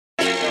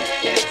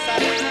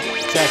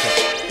Check it.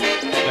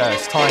 Yeah,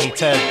 it's Tiny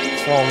Ted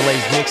from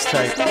Leavez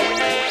Mixtape.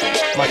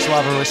 Much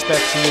love and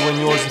respect to you and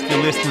yours if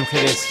you're listening to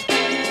this.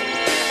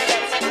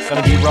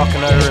 Gonna be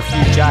rocking over a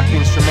few jacked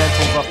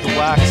instrumentals off the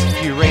wax, a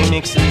few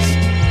remixes,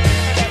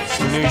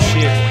 some new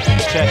shit.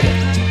 Check it.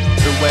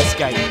 The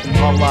Westgate,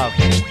 my love.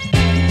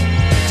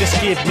 Just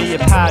give me a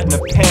pad and a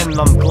pen,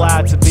 I'm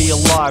glad to be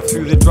alive.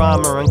 Through the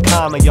drama and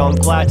karma, yo, I'm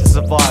glad to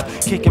survive.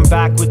 Kicking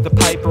back with the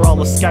paper,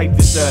 I'll escape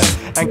this earth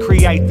and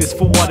create this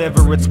for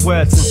whatever it's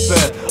worth. Since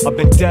birth, I've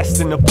been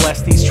destined to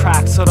bless these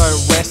tracks, so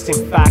don't rest.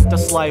 In fact, I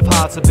slave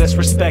hearts, I best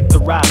respect the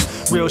rap.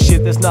 Real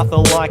shit, there's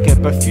nothing like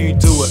it, but few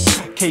do it.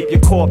 Keep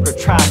your corporate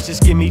trash,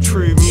 just give me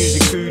true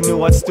music. Who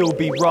knew I'd still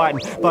be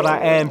writing? But I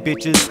am,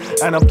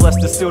 bitches, and I'm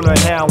blessed to still know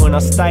how when I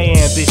stay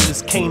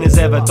ambitious. Keen as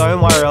ever,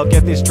 don't worry, I'll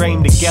get this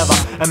dream together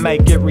and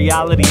make it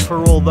reality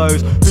for all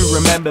those who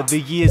remember the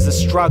years of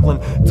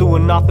struggling,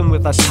 doing nothing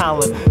with our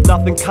talent.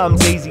 Nothing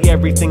comes easy,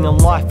 everything in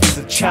life is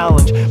a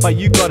challenge, but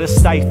you gotta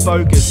stay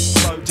focused.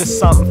 Just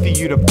something for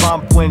you to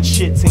bump when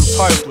shit seems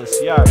hopeless,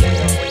 yo.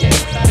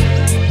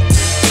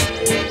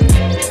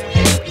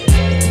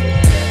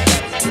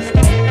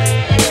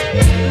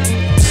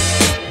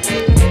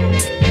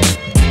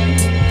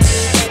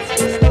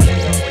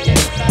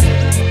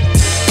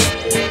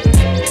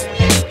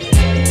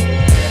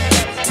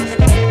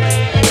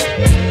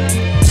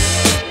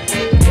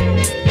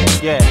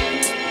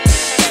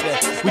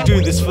 We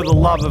do this for the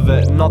love of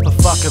it, not the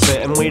fuck of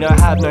it. And we don't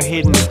have no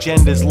hidden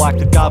agendas like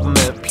the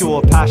government.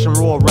 Pure passion,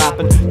 raw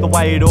rapping, the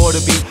way it ought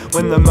to be.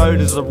 When the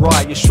motives are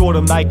right, you're sure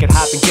to make it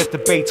happen. Get the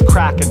beats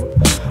cracking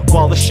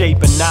while the sheep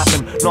are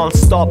napping.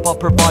 Non-stop, I'll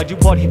provide you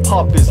what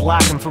hip-hop is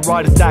lacking. For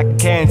writers stacking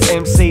cans,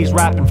 MCs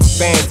rapping for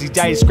fans.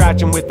 DJs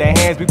scratching with their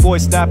hands, big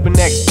boys snapping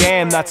next.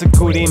 Damn, that's a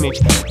good image.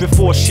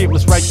 Before shit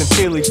was raped and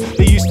pillaged,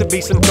 there used to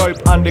be some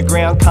dope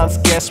underground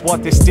cunts. Guess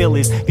what there still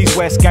is? These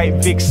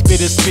Westgate Vic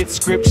spitters spit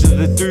scriptures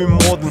that do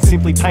more than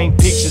simply paint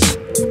pictures.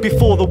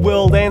 Before the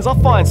world ends, I'll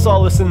find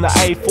solace in the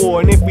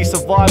A4. And if we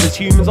survive as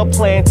humans, I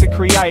plan to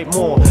create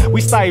more.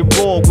 We stay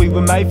raw, we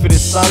were made for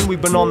this, son.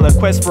 We've been on the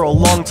quest for a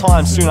long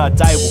time, soon our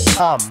day will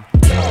come.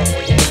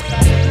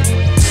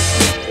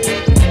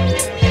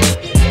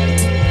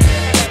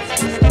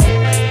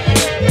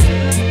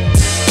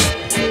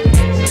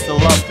 It's just a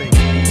love thing.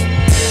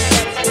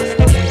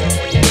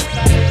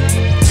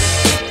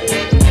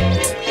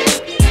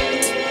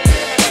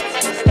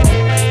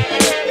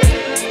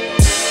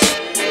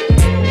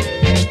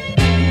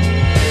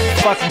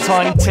 Fucking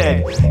Tiny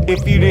Ted.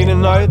 If you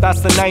didn't know, that's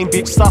the name,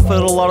 bitch.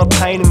 Suffered a lot of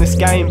pain in this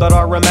game, but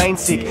I remain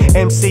sick.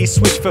 MC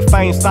switch for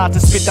fame, start to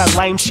spit that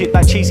lame shit,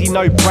 that cheesy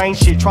no brain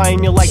shit. Try and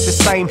emulate the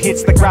same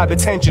hits that grab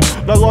attention.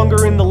 No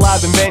longer in the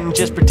lab inventing,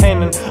 just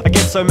pretending. I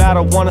get so mad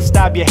I wanna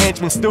stab your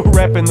henchman. Still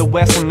repping the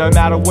Western, no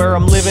matter where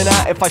I'm living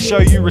at. If I show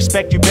you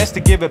respect, you best to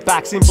give it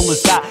back, simple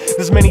as that.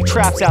 There's many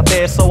traps out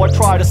there, so I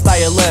try to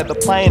stay alert,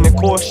 but playing it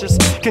cautious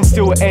can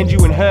still end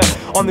you in hurt.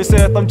 On this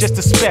earth I'm just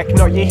a speck,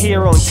 not your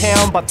hero in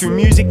town, but through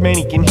music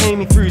many can hear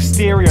me through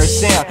stereo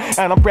sound.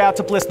 And I'm proud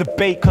to bless the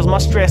beat, cause my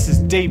stress is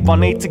deep. I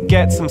need to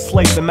get some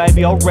sleep, and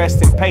maybe I'll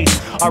rest in peace.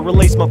 I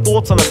release my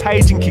thoughts on a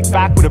page and kick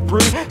back with a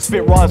brew.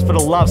 Spit rhymes for the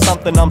love,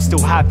 something I'm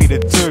still happy to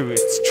do.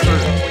 It's true.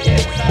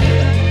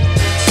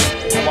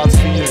 That one's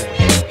for you.